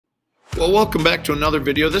Well, welcome back to another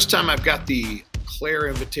video. This time I've got the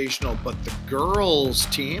Clare Invitational, but the girls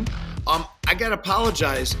team. I gotta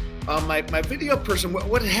apologize. My video person,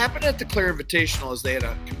 what happened at the Clare Invitational is they had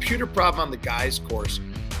a computer problem on the guys course.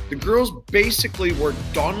 The girls basically were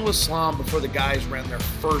done with slalom before the guys ran their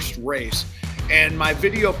first race. And my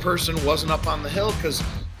video person wasn't up on the hill because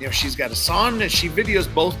she's got a son and she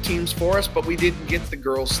videos both teams for us, but we didn't get the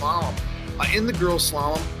girls slalom. In the girls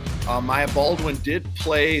slalom, Maya Baldwin did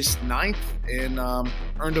place 9th and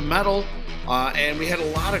earned a medal, and we had a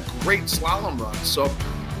lot of great slalom runs. So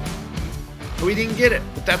we didn't get it,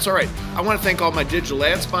 but that's all right. I want to thank all my digital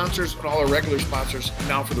ad sponsors and all our regular sponsors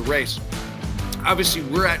now for the race. Obviously,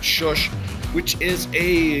 we're at Shush, which is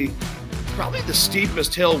probably the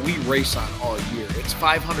steepest hill we race on all year. It's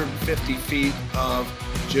 550 feet of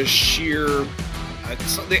just sheer. At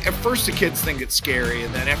first the kids think it's scary,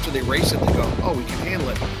 and then after they race it, they go, oh, we can handle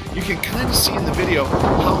it. You can kind of see in the video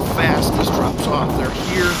how fast this drops off. They're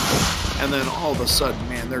here, and then all of a sudden,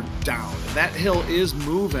 man, they're down. And that hill is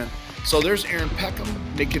moving. So there's Aaron Peckham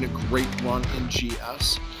making a great run in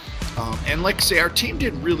GS. And like I say, our team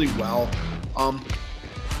did really well.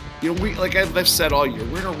 Like I've said all year,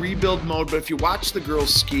 we're in a rebuild mode, but if you watch the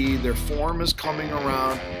girls ski, their form is coming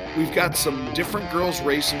around. We've got some different girls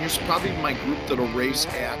racing. Here's probably my group that'll race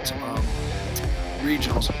at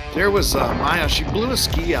regionals. There was Maya. She blew a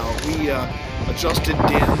ski out. We adjusted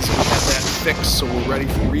DINs and had that fixed, so we're ready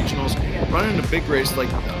for regionals. Running a big race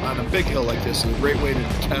like on a big hill like this is a great way to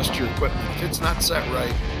test your equipment. If it's not set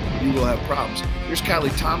right, you will have problems. Here's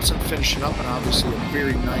Kylie Thompson finishing up, and obviously a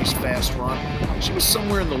very nice fast run. She was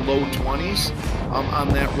somewhere in the low 20s on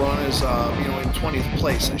that run, as in 20th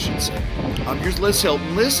place, I should say. Here's Liz Hill.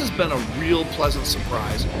 Liz has been a real pleasant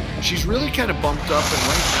surprise. She's really kind of bumped up, and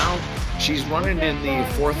right now she's running in the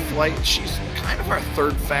 4th flight. She's kind of our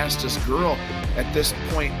 3rd fastest girl at this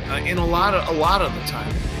point in a lot of the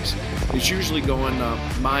time. It's usually going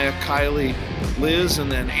Maya, Kylie, Liz,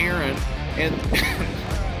 and then Aaron, and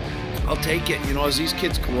I'll take it. As these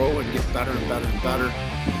kids grow and get better and better and better,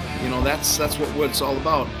 that's what it's all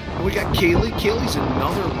about. And we got Kaylee. Kaylee's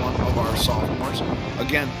another one of our sophomores.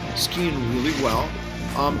 Again, skiing really well.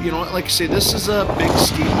 Like I say, this is a big,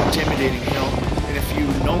 steep, intimidating hill. And if you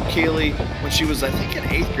know Kaylee, when she was, I think, in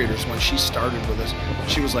 8th graders when she started with us,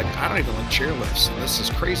 she was like, I don't even like chairlifts, and this is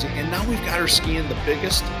crazy. And now we've got her skiing the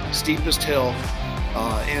biggest, steepest hill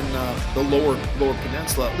in the lower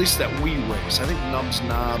peninsula, at least that we race. I think Nubs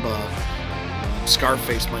Knob,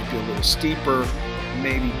 Scarface might be a little steeper,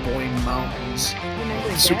 maybe Boyne Mountains,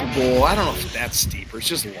 Super Bowl. I don't know if that's steeper. It's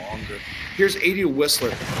just longer. Here's Adia Whistler.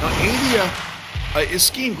 Now, Adia is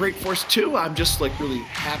skiing great for us, too. I'm just, really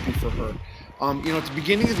happy for her. At the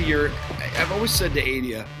beginning of the year, I've always said to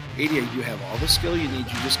Adia, you have all the skill you need.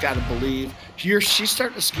 You just got to believe. Here, she's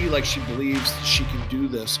starting to ski like she believes that she can do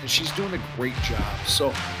this, and she's doing a great job.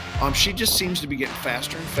 So she just seems to be getting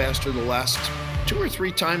faster and faster the last 2 or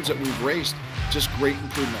 3 times that we've raced. Just great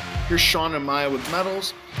improvement. Here's Sean and Maya with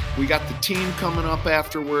medals. We got the team coming up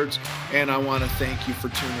afterwards, and I want to thank you for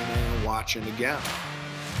tuning in and watching again.